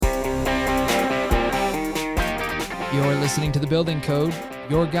listening to The Building Code,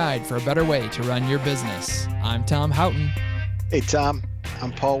 your guide for a better way to run your business. I'm Tom Houghton. Hey, Tom.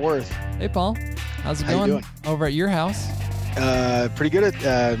 I'm Paul Worth. Hey, Paul. How's it How you going doing? over at your house? Pretty good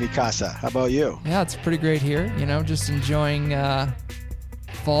at mi casa. How about you? Yeah, it's pretty great here. You know, just enjoying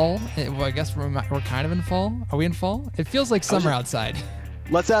fall. Well, I guess we're kind of in fall. Are we in fall? It feels like summer outside.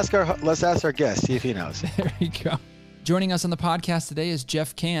 Let's ask our guest, see if he knows. There you go. Joining us on the podcast today is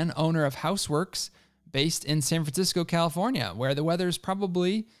Jeff Kann, owner of Houseworks, based in San Francisco, California, where the weather is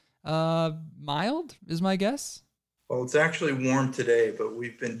probably mild, is my guess. Well, it's actually warm today, but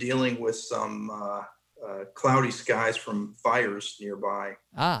we've been dealing with some cloudy skies from fires nearby.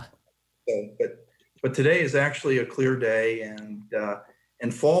 But today is actually a clear day,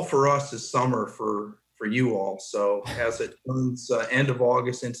 and fall for us is summer for you all. So as it turns end of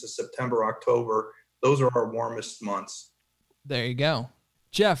August into September, October, those are our warmest months. There you go.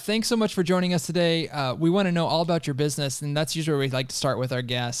 Jeff, thanks so much for joining us today. We want to know all about your business, and that's usually where we like to start with our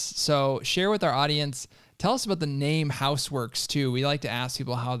guests. So share with our audience, tell us about the name Houseworks too. We like to ask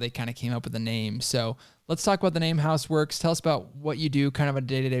people how they kind of came up with the name. So let's talk about the name Houseworks. Tell us about what you do kind of on a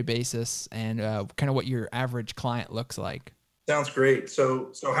day-to-day basis and kind of what your average client looks like. Sounds great.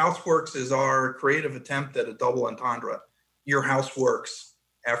 So Houseworks is our creative attempt at a double entendre. Your house works.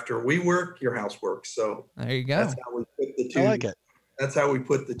 After we work, your house works. So there you go. That's how we put the two. I like it. That's how we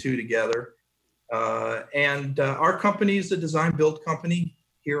put the two together. And our company is a design build company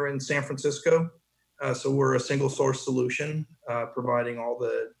here in San Francisco. So we're a single source solution, providing all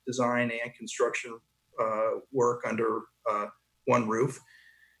the design and construction work under one roof.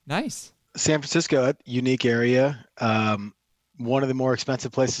 Nice. San Francisco, unique area. One of the more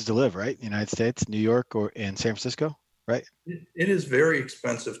expensive places to live, right? United States, New York, or in San Francisco, right? It is very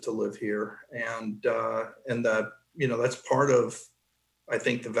expensive to live here. And that's part of, I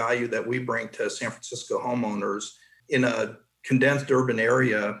think, the value that we bring to San Francisco homeowners. In a condensed urban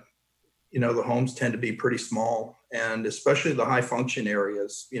area, the homes tend to be pretty small, and especially the high function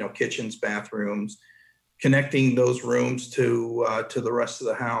areas, kitchens, bathrooms, connecting those rooms to the rest of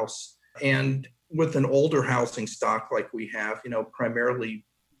the house. And with an older housing stock like we have, primarily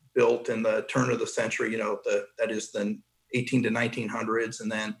built in the turn of the century, that is the 18 to 1900s,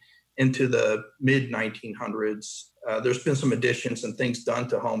 and then into the mid 1900s, there's been some additions and things done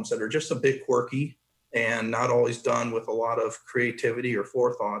to homes that are just a bit quirky and not always done with a lot of creativity or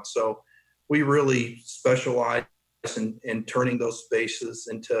forethought. So we really specialize in turning those spaces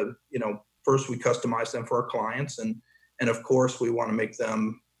into, first we customize them for our clients. And of course, we want to make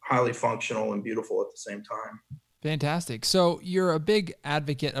them highly functional and beautiful at the same time. Fantastic. So you're a big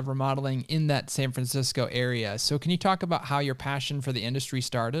advocate of remodeling in that San Francisco area. So can you talk about how your passion for the industry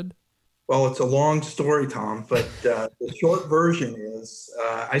started? Well, it's a long story, Tom, but the short version is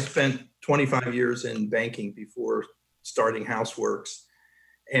I spent 25 years in banking before starting Houseworks.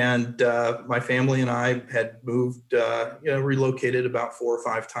 And my family and I had moved, relocated about 4 or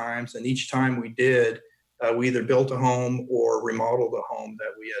 5 times. And each time we did, we either built a home or remodeled a home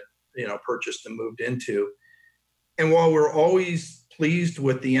that we had, purchased and moved into. And while we're always pleased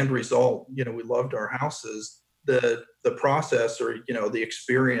with the end result, we loved our houses, the process or, the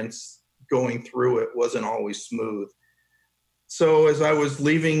experience going through it wasn't always smooth. So as I was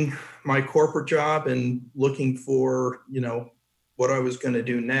leaving my corporate job and looking for, what I was going to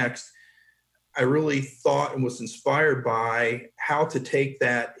do next, I really thought and was inspired by how to take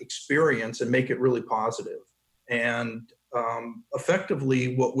that experience and make it really positive. And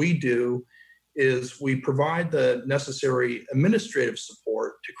effectively, what we do is we provide the necessary administrative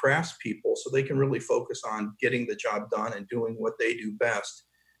support to craftspeople so they can really focus on getting the job done and doing what they do best.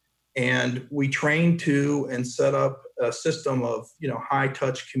 And we train to and set up a system of, high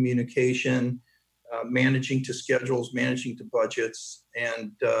touch communication, managing to schedules, managing to budgets,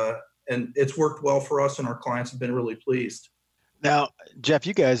 and it's worked well for us, and our clients have been really pleased. Now, Jeff,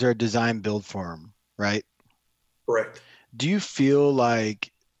 you guys are a design build firm, right? Correct. Do you feel like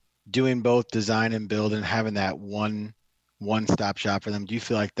doing both design and build and having that one-stop shop for them, do you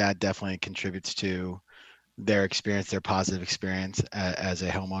feel like that definitely contributes to their experience, their positive experience as a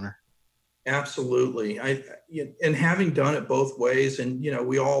homeowner? Absolutely. And having done it both ways, and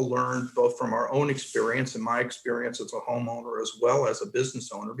we all learned both from our own experience and my experience as a homeowner as well as a business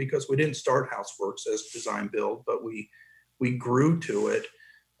owner, because we didn't start Houseworks as design build, but we grew to it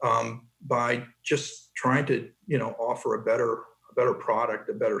by just trying to offer a better product,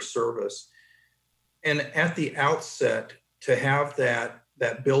 a better service. And at the outset, to have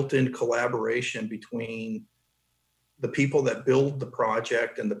that built-in collaboration between the people that build the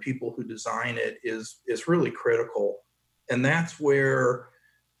project and the people who design it is really critical. And that's where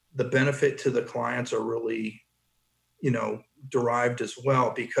the benefit to the clients are really derived as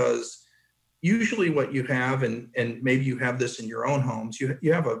well, because usually what you have, and maybe you have this in your own homes,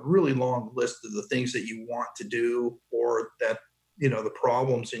 you have a really long list of the things that you want to do, or that, the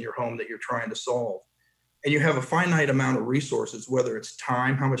problems in your home that you're trying to solve. And you have a finite amount of resources, whether it's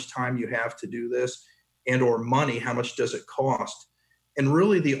time, how much time you have to do this, and or money, how much does it cost? And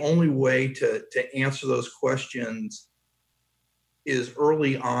really the only way to answer those questions is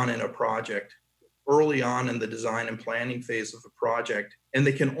early on in a project, early on in the design and planning phase of a project. And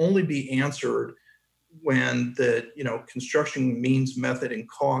they can only be answered when the construction means, method, and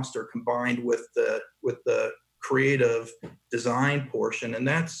cost are combined with the creative design portion. And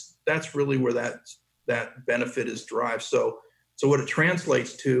that's really where that benefit is derived. So what it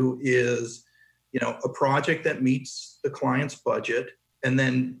translates to is, a project that meets the client's budget, and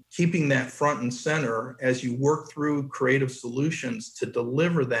then keeping that front and center as you work through creative solutions to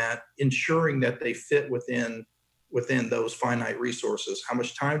deliver that, ensuring that they fit within those finite resources. How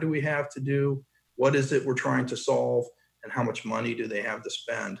much time do we have to do? What is it we're trying to solve? And how much money do they have to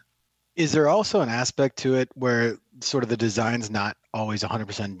spend? Is there also an aspect to it where sort of the design's not always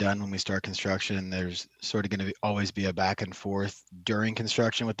 100% done when we start construction? There's sort of going to always be a back and forth during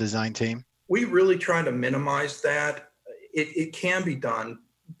construction with design team? We really try to minimize that. It can be done,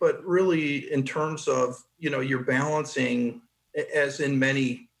 but really in terms of, you're balancing, as in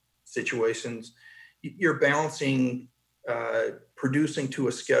many situations, you're balancing producing to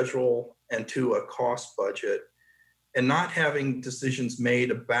a schedule and to a cost budget, and not having decisions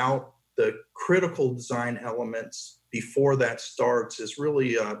made about the critical design elements before that starts is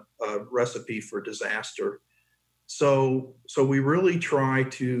really a recipe for disaster. So we really try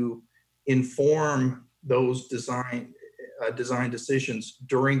to inform those design decisions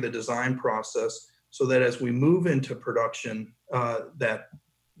during the design process, so that as we move into production, that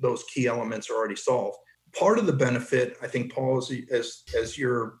those key elements are already solved. Part of the benefit, I think, Paul, as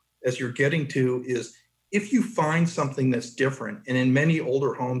you're getting to, is if you find something that's different, and in many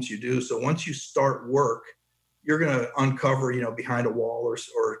older homes you do. So once you start work, you're going to uncover, behind a wall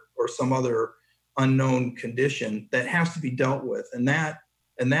or some other unknown condition that has to be dealt with, and that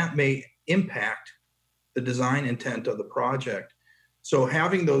may impact the design intent of the project. So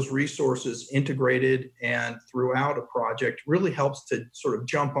having those resources integrated and throughout a project really helps to sort of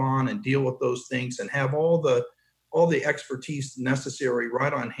jump on and deal with those things, and have all the expertise necessary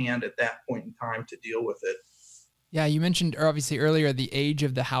right on hand at that point in time to deal with it. Yeah, you mentioned obviously earlier the age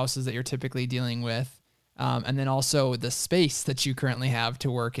of the houses that you're typically dealing with, and then also the space that you currently have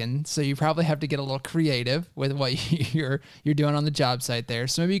to work in. So you probably have to get a little creative with what you're doing on the job site there.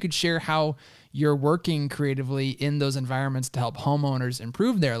 So maybe you could share how you're working creatively in those environments to help homeowners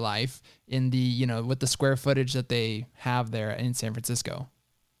improve their life in the, with the square footage that they have there in San Francisco.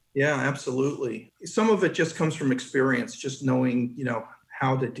 Yeah, absolutely. Some of it just comes from experience, just knowing,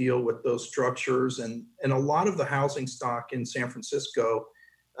 how to deal with those structures. And a lot of the housing stock in San Francisco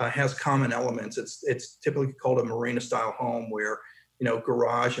has common elements. It's typically called a marina style home, where,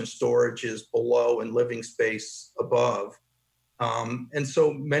 garage and storage is below and living space above. And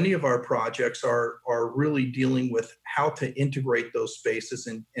so many of our projects are really dealing with how to integrate those spaces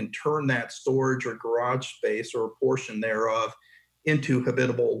and turn that storage or garage space, or a portion thereof, into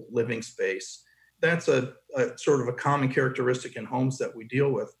habitable living space. That's a sort of a common characteristic in homes that we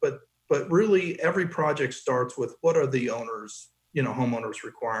deal with. But really every project starts with, what are the homeowners'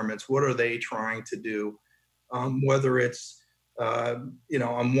 requirements? What are they trying to do? Whether it's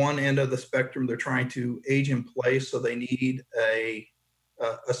on one end of the spectrum, they're trying to age in place, so they need a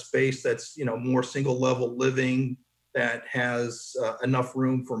space that's, more single level living, that has enough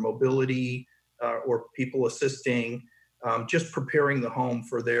room for mobility or people assisting, just preparing the home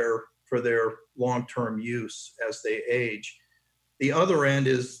for their long-term use as they age. The other end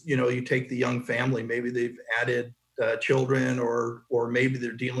is, you take the young family, maybe they've added children, or maybe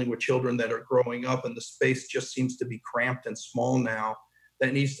they're dealing with children that are growing up, and the space just seems to be cramped and small now.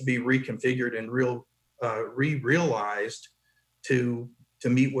 That needs to be reconfigured and realized to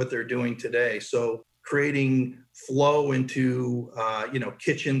meet what they're doing today. So creating flow into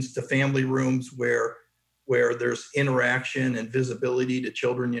kitchens to family rooms where there's interaction and visibility to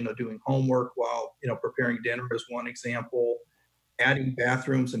children, doing homework while preparing dinner is one example. Adding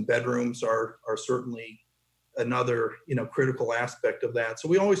bathrooms and bedrooms are certainly another critical aspect of that. So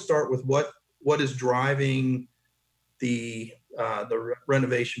we always start with what is driving the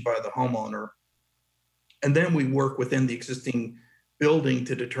renovation by the homeowner, and then we work within the existing building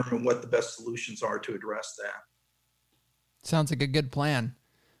to determine what the best solutions are to address that. Sounds like a good plan.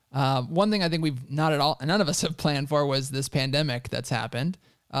 One thing I think none of us have planned for was this pandemic that's happened.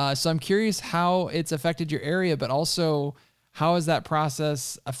 So I'm curious how it's affected your area, but also how has that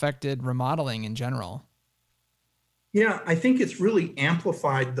process affected remodeling in general? Yeah, I think it's really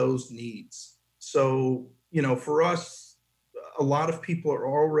amplified those needs. So, for us, a lot of people are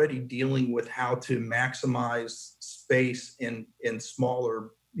already dealing with how to maximize space in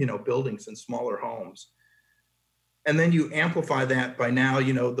smaller, buildings and smaller homes. And then you amplify that by now,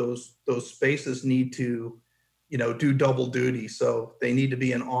 those spaces need to, do double duty. So they need to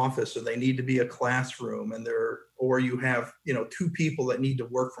be an office or they need to be a classroom, or you have, two people that need to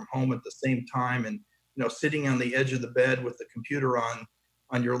work from home at the same time. And, sitting on the edge of the bed with the computer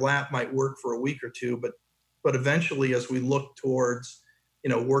on your lap might work for a week or two, but eventually, as we look towards,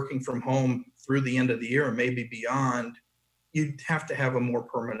 working from home through the end of the year and maybe beyond, you'd have to have a more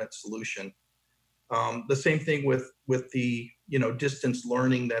permanent solution. The same thing with the distance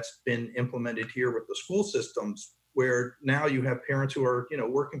learning that's been implemented here with the school systems, where now you have parents who are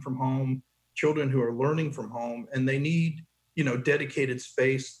working from home, children who are learning from home, and they need dedicated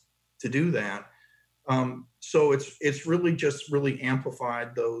space to do that. So it's really just really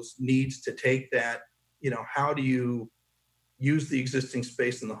amplified those needs to take that. How do you use the existing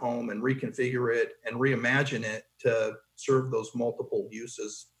space in the home and reconfigure it and reimagine it to serve those multiple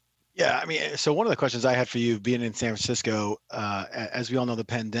uses? Yeah, I mean, so one of the questions I had for you, being in San Francisco, as we all know, the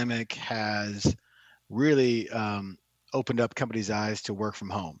pandemic has really opened up companies' eyes to work from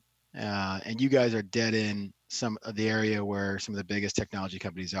home. And you guys are dead in some of the area where some of the biggest technology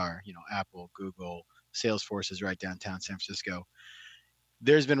companies are, Apple, Google, Salesforce is right downtown San Francisco.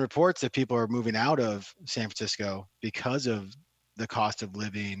 There's been reports that people are moving out of San Francisco because of the cost of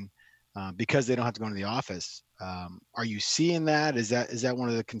living, because they don't have to go into the office. Are you seeing that? Is that one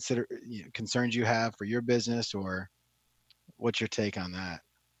of the concerns you have for your business, or what's your take on that?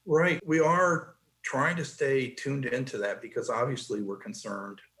 Right. We are trying to stay tuned into that because obviously we're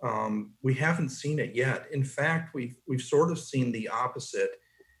concerned. We haven't seen it yet. In fact, we've sort of seen the opposite.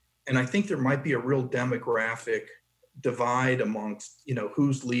 And I think there might be a real demographic divide amongst,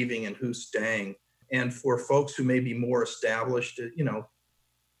 who's leaving and who's staying. And for folks who may be more established,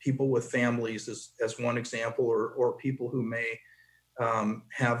 people with families as one example, or people who may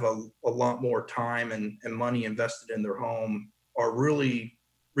have a lot more time and money invested in their home, are really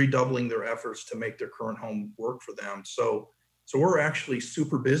redoubling their efforts to make their current home work for them. So we're actually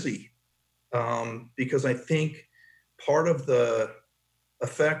super busy, because I think part of the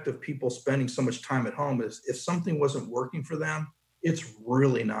effect of people spending so much time at home is if something wasn't working for them, it's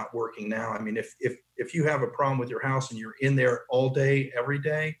really not working now. I mean, if you have a problem with your house and you're in there all day, every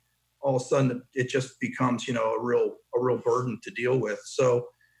day, all of a sudden it just becomes, a real burden to deal with. So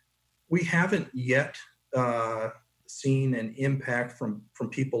we haven't yet seen an impact from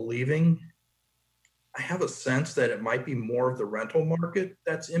people leaving. I have a sense that it might be more of the rental market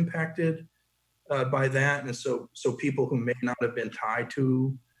that's impacted by that. And so people who may not have been tied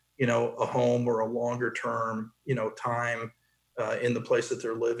to, a home or a longer term, time in the place that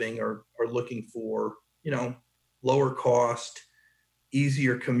they're living, are looking for, lower cost,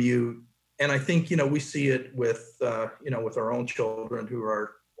 easier commute. And I think, we see it with, with our own children who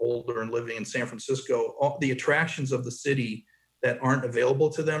are older and living in San Francisco. All the attractions of the city that aren't available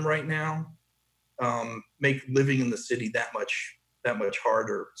to them right now make living in the city that much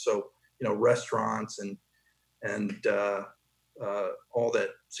harder. So, restaurants and all that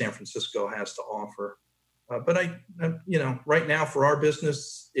San Francisco has to offer. But right now for our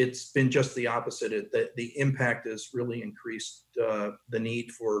business, it's been just the opposite. The impact has really increased the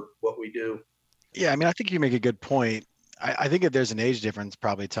need for what we do. Yeah, I mean, I think you make a good point. I think that there's an age difference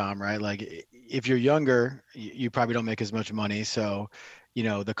probably, Tom, right? Like if you're younger, you probably don't make as much money. So,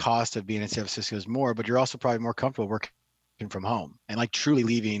 the cost of being in San Francisco is more, but you're also probably more comfortable working from home and like truly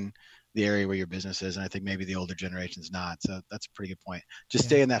leaving the area where your business is. And I think maybe the older generation's not. So that's a pretty good point. Just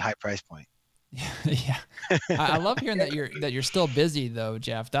stay in that high price point. Yeah. I love hearing that you're still busy though,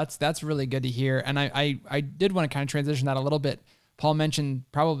 Jeff. That's really good to hear. And I did want to kind of transition that a little bit. Paul mentioned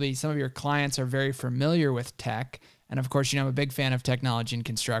probably some of your clients are very familiar with tech. And of course, I'm a big fan of technology and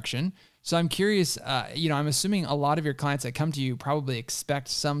construction. So I'm curious, I'm assuming a lot of your clients that come to you probably expect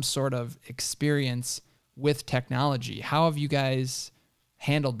some sort of experience with technology. How have you guys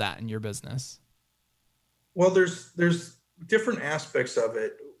handled that in your business? Well, there's different aspects of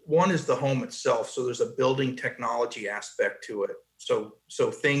it. One is the home itself. So there's a building technology aspect to it. So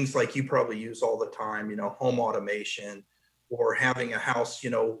things like you probably use all the time, home automation, or having a house,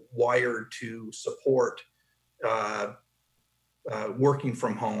 wired to support working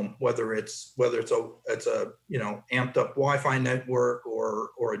from home, whether it's a amped up Wi-Fi network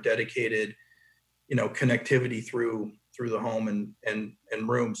or a dedicated, connectivity through through the home and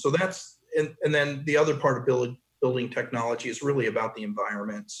room. So that's, and then the other part of building technology is really about the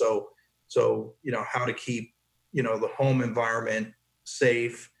environment. So, how to keep, the home environment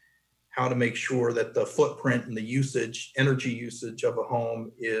safe, how to make sure that the footprint and the energy usage of a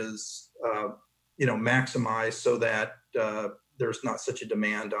home is, maximized so that there's not such a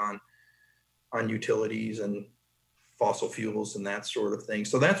demand on utilities and fossil fuels and that sort of thing.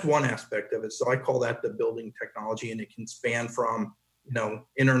 So that's one aspect of it. So I call that the building technology, and it can span from,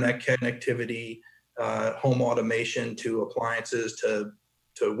 internet connectivity, home automation, to appliances, to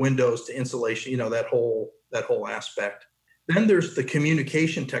windows, to insulation, that whole aspect. Then there's the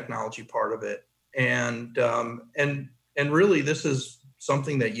communication technology part of it. And really this is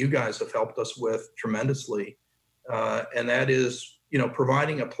something that you guys have helped us with tremendously. And that is,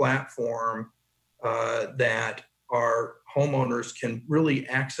 providing a platform that our homeowners can really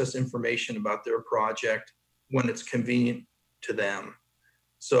access information about their project when it's convenient to them.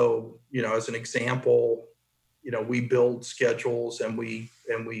 So, as an example, we build schedules and we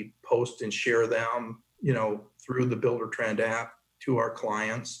post and share them, through the Builder-Trend app to our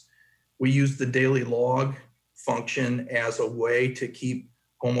clients. We use the daily log function as a way to keep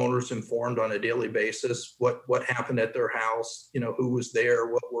homeowners informed on a daily basis, what happened at their house, who was there,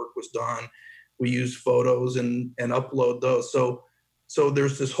 what work was done. We use photos and upload those. So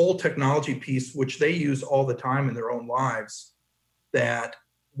there's this whole technology piece, which they use all the time in their own lives, that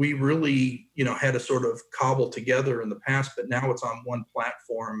we really, had to sort of cobble together in the past, but now it's on one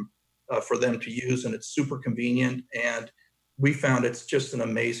platform for them to use, and it's super convenient. And we found it's just an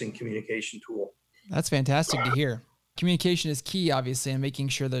amazing communication tool. That's fantastic to hear. Communication is key, obviously, and making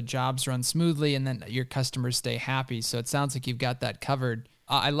sure the jobs run smoothly and then your customers stay happy. So it sounds like you've got that covered.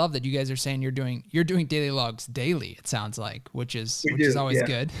 I love that you guys are saying you're doing daily logs daily. It sounds like, which is always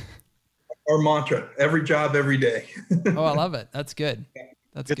good. Our mantra: every job, every day. Oh, I love it. That's good.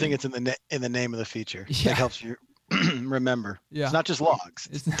 That's good thing it's in the name of the feature. Yeah. That helps you remember. Yeah. It's not just logs;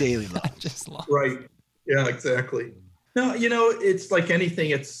 it's daily logs. Just logs. Right. Yeah. Exactly. No, it's like anything.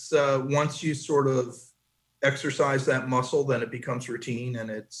 It's once you sort of exercise that muscle, then it becomes routine, and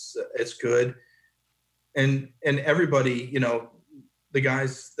it's good. And everybody, the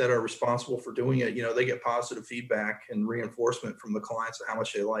guys that are responsible for doing it, they get positive feedback and reinforcement from the clients of how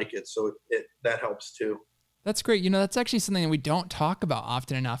much they like it. So that helps too. That's great. That's actually something that we don't talk about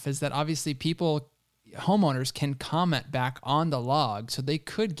often enough, is that obviously homeowners can comment back on the log, so they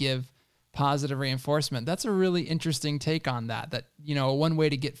could give positive reinforcement. That's a really interesting take on that, one way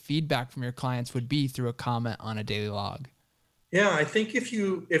to get feedback from your clients would be through a comment on a daily log. Yeah, I think if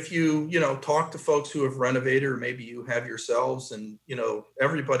you talk to folks who have renovated, or maybe you have yourselves, and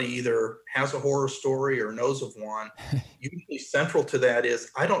everybody either has a horror story or knows of one, usually central to that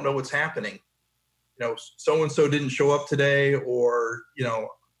is, I don't know what's happening. So and so didn't show up today, or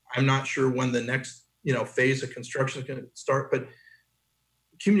I'm not sure when the next phase of construction is going to start. But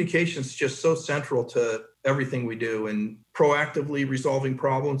communication is just so central to everything we do, and proactively resolving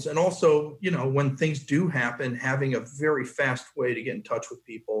problems. And also, when things do happen, having a very fast way to get in touch with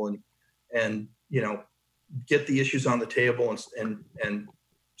people and get the issues on the table and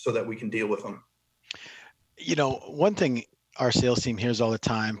so that we can deal with them. One thing our sales team hears all the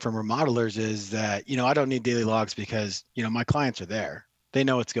time from remodelers is that, I don't need daily logs because, my clients are there. They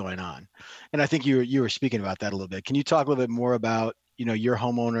know what's going on. And I think you were speaking about that a little bit. Can you talk a little bit more about, your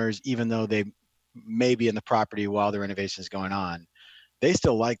homeowners, even though they may be in the property while the renovation is going on, they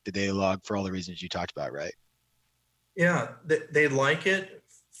still like the daily log for all the reasons you talked about, right? Yeah, they like it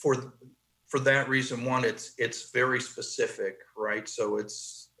for that reason. One, it's very specific, right? So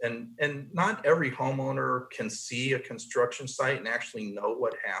it's, and not every homeowner can see a construction site and actually know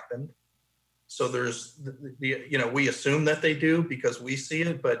what happened. So there's we assume that they do because we see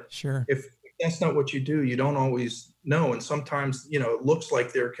it, but sure, if that's not what you do, you don't always know. And sometimes, it looks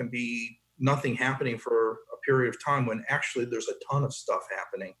like there can be nothing happening for a period of time when actually there's a ton of stuff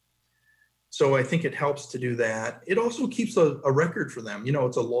happening. So I think it helps to do that. It also keeps a record for them.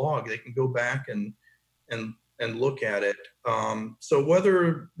 It's a log. They can go back and look at it. So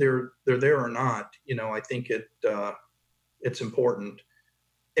whether they're there or not, I think it's important.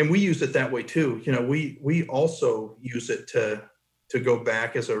 And we use it that way too. We also use it to go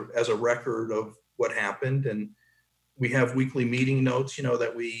back as a record of what happened. And we have weekly meeting notes,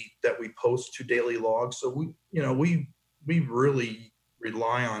 that we post to daily logs. So we really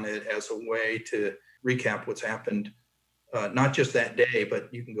rely on it as a way to recap what's happened, not just that day,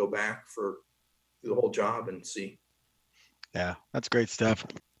 but you can go back for the whole job and see. Yeah, that's great stuff.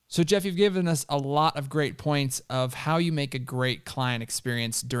 So Jeff, you've given us a lot of great points of how you make a great client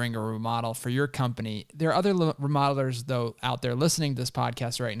experience during a remodel for your company. There are other remodelers though out there listening to this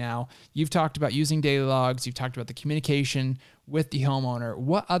podcast right now. You've talked about using daily logs. You've talked about the communication with the homeowner.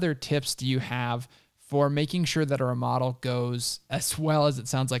 What other tips do you have for making sure that a remodel goes as well as it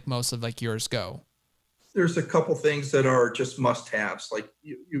sounds like most of like yours go? There's a couple things that are just must-haves. Like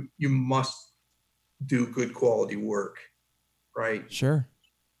you must do good quality work, right? Sure.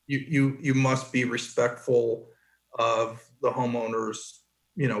 You must be respectful of the homeowner's,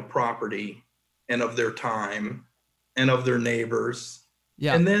 property and of their time and of their neighbors.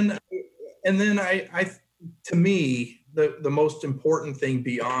 Yeah. And then I to me, the most important thing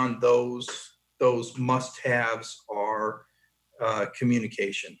beyond those must-haves are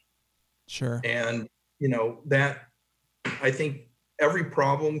communication. Sure. And that I think every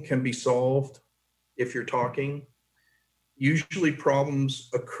problem can be solved if you're talking. Usually problems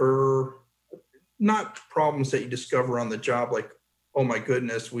occur, not problems that you discover on the job, like, oh my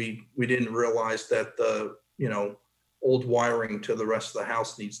goodness, we didn't realize that the, old wiring to the rest of the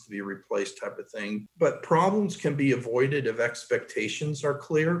house needs to be replaced type of thing. But problems can be avoided if expectations are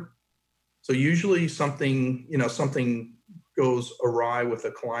clear. So usually something goes awry with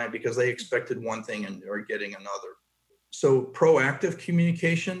a client because they expected one thing and are getting another. So proactive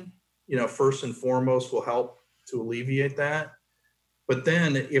communication, first and foremost will help to alleviate that. But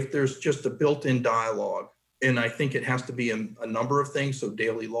then if there's just a built-in dialogue, and I think it has to be a number of things, so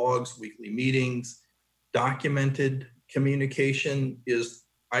daily logs, weekly meetings, documented communication is,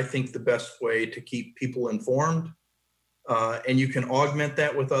 I think, the best way to keep people informed. And you can augment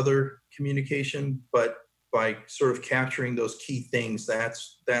that with other communication, but by sort of capturing those key things, that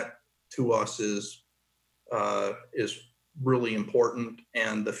to us is really important.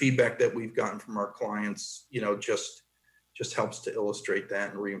 And the feedback that we've gotten from our clients, just helps to illustrate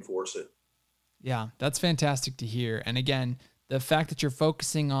that and reinforce it. Yeah, that's fantastic to hear. And again, the fact that you're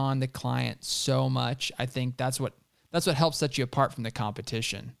focusing on the client so much, I think that's what helps set you apart from the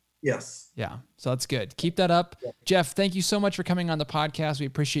competition. Yes. Yeah. So that's good. Keep that up. Yeah. Jeff, thank you so much for coming on the podcast. We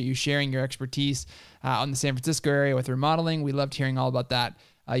appreciate you sharing your expertise on the San Francisco area with remodeling. We loved hearing all about that.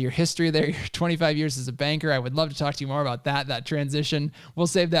 Your history there, your 25 years as a banker. I would love to talk to you more about that transition. We'll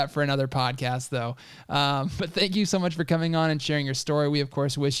save that for another podcast though. But thank you so much for coming on and sharing your story. We, of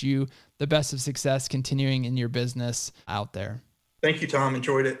course, wish you the best of success continuing in your business out there. Thank you, Tom.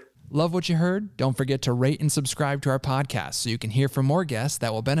 Enjoyed it. Love what you heard? Don't forget to rate and subscribe to our podcast so you can hear from more guests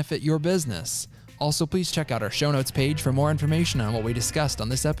that will benefit your business. Also, please check out our show notes page for more information on what we discussed on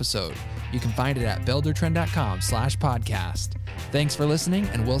this episode. You can find it at buildertrend.com/podcast. Thanks for listening,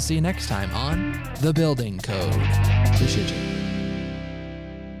 and we'll see you next time on The Building Code. Appreciate you.